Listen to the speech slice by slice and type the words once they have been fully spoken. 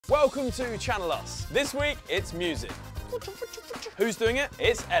Welcome to Channel Us. This week, it's music. Who's doing it?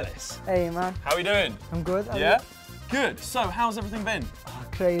 It's Ellis. Hey man. How are we doing? I'm good. Yeah? Good. So, how's everything been? Oh,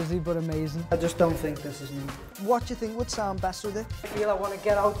 crazy but amazing. I just don't think this is me. What do you think would sound best with it? I feel I want to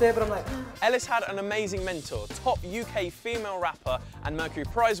get out there, but I'm like... Ellis had an amazing mentor, top UK female rapper and Mercury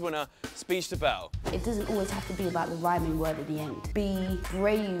Prize winner, Speech DeBelle. It doesn't always have to be about the rhyming word at the end. Be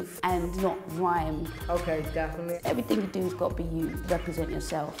brave and not rhyme. Okay, definitely. Everything you do has got to be you, represent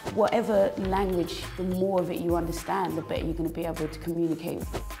yourself. Whatever language, the more of it you understand, the better you're going to be able to communicate.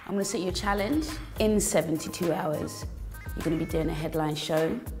 I'm going to set you a challenge. In 72 hours, you're going to be doing a headline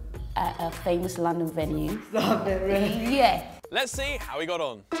show at a famous London venue. Stop it, really? Yeah. Let's see how he got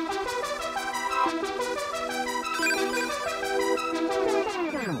on.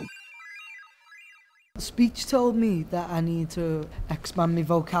 Speech told me that I need to expand my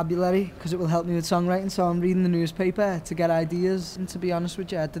vocabulary because it will help me with songwriting, so I'm reading the newspaper to get ideas, and to be honest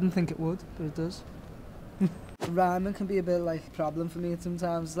with you, I didn't think it would, but it does. Rhyming can be a bit like a problem for me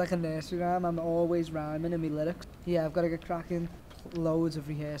sometimes. It's like a nursery rhyme, I'm always rhyming in my lyrics. Yeah, I've got to get cracking, loads of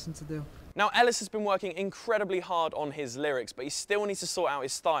rehearsing to do. Now, Ellis has been working incredibly hard on his lyrics, but he still needs to sort out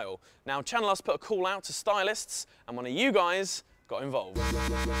his style. Now, Channel Us put a call out to stylists, and one of you guys got involved.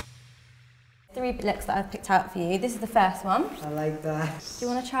 3 looks that I've picked out for you. This is the first one. I like that. Do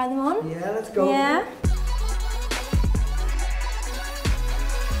you want to try them on? Yeah, let's go. Yeah.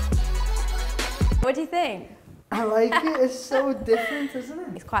 What do you think? I like it, it's so different, isn't it?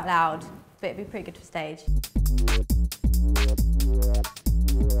 It's quite loud, but it'd be pretty good for stage.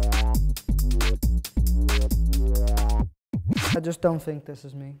 I just don't think this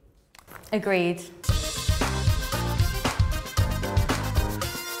is me. Agreed.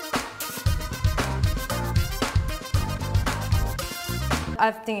 I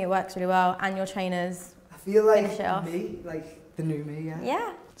think it works really well, and your trainers. I feel like finish it off. me, like the new me, yeah.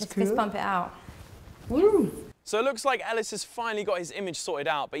 Yeah, let's cool. fist bump it out. Woo! So it looks like Ellis has finally got his image sorted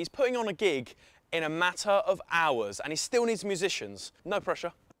out, but he's putting on a gig in a matter of hours, and he still needs musicians. No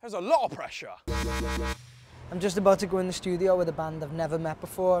pressure. There's a lot of pressure. I'm just about to go in the studio with a band I've never met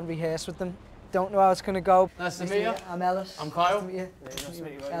before and rehearse with them. Don't know how it's going to go. Nice to meet you. I'm Ellis. I'm Kyle. Nice to meet you. Yeah, nice to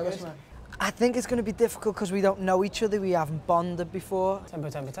meet you. Ellis, man. I think it's going to be difficult because we don't know each other, we haven't bonded before. Tempo,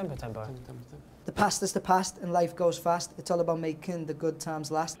 tempo, tempo, tempo. The past is the past and life goes fast. It's all about making the good times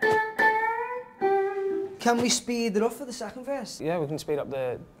last. Can we speed it up for the second verse? Yeah, we can speed up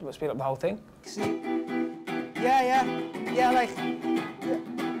the whole thing. See? Yeah, like...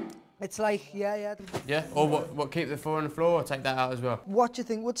 It's like, yeah. Yeah, or what keep the 4 on the floor, or take that out as well? What do you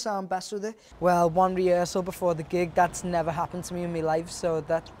think would sound best with it? Well, one rehearsal before the gig, that's never happened to me in my life, so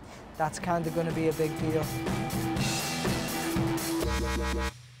that's kind of going to be a big deal.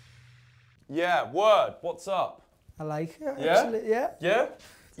 Yeah, word. What's up? I like it. Yeah? Actually, yeah. Yeah?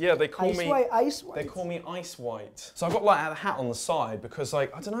 Yeah, they call me... Ice White. They call me Ice White. So I've got like a hat on the side because,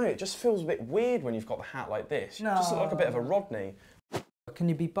 like, I don't know, it just feels a bit weird when you've got the hat like this. You just look like a bit of a Rodney. Can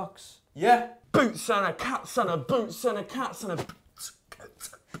you beatbox? Yeah. Boots and a cats and a boots and a cats and a boots.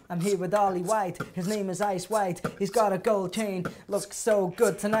 I'm here with Ollie White. His name is Ice White. He's got a gold chain. Looks so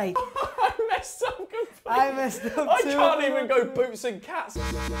good tonight. I messed up completely. I messed up I too. can't even go boots and cats.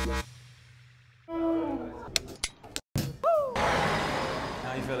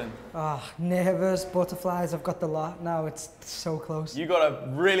 How you feeling? Oh, nervous, butterflies. I've got the lot. Now it's so close. You gotta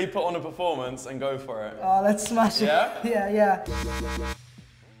really put on a performance and go for it. Oh, let's smash it. Yeah? Yeah.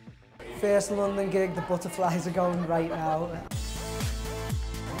 First London gig, the butterflies are going right now.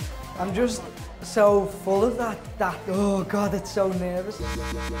 I'm just so full of that, oh God, it's so nervous.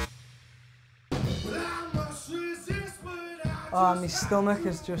 Oh, my stomach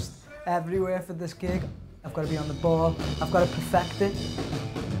is just everywhere for this gig. I've got to be on the ball, I've got to perfect it.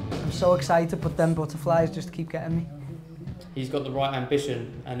 I'm so excited, but then butterflies just keep getting me. He's got the right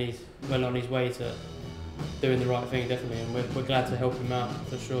ambition and he's well on his way to doing the right thing, definitely, and we're glad to help him out,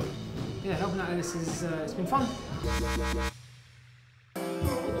 for sure. Yeah, helping out Ellis is it's been fun.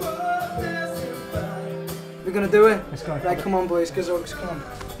 We're gonna do it. Let's go. Right, come on boys, Gazugs, come on.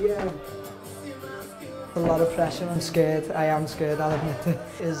 Yeah. A lot of pressure, I'm scared. I am scared, I'll admit it.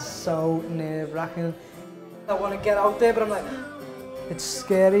 It's so nerve-wracking. I want to get out there, but I'm like, it's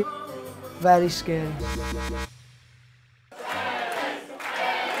scary. Very scary.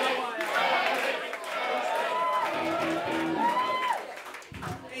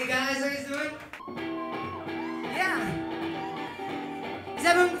 Hey guys, how you doing? Yeah. Is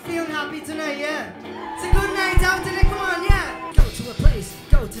everyone feeling happy tonight? Yeah. It's a good night out today. Come on, yeah. Go to a place,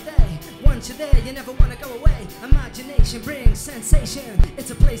 go today. Once you're there, you never want to go away. Imagination brings sensation.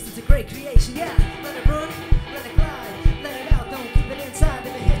 It's a place that's a great creation. Yeah. Let it run, let it glide, let it out. Don't keep it inside.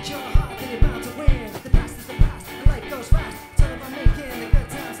 If it hits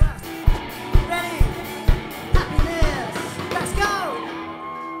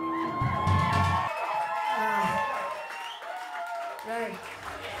Hey.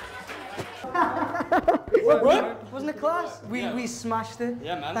 Wasn't it class? We smashed it.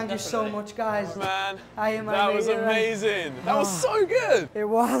 Yeah, man. Thank you so much, guys. Man, That that was amazing. That was so good. It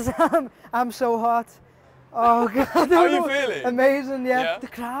was. I'm so hot. Oh God. How are you feeling? Amazing, yeah. Yeah. The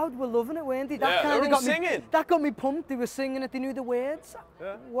crowd were loving it, weren't they? Yeah, they were all singing. That got me pumped. They were singing it. They knew the words.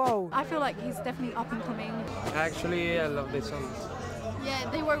 Yeah. Whoa. I feel like he's definitely up and coming. Actually, I love this song. Yeah,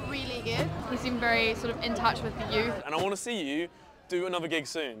 they were really good. He seemed very sort of in touch with the youth. And I want to see you do another gig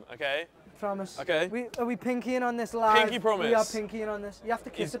soon, okay? Promise. Okay. Are we pinkying on this live? Pinky promise. We are pinkying on this. You have to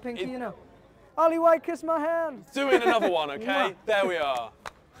kiss Is a pinky, it- you know. Ollie White, kiss my hand. Doing another one, okay? There we are.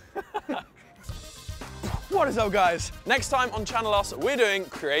 What is up, guys? Next time on Channel Us, we're doing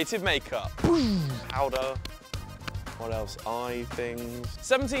creative makeup. Powder. What else? Eye things.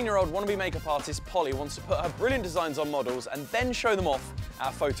 17-year-old wannabe makeup artist Polly wants to put her brilliant designs on models and then show them off at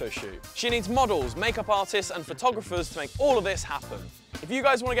a photo shoot. She needs models, makeup artists and photographers to make all of this happen. If you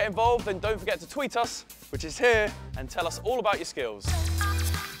guys want to get involved, then don't forget to tweet us, which is here, and tell us all about your skills.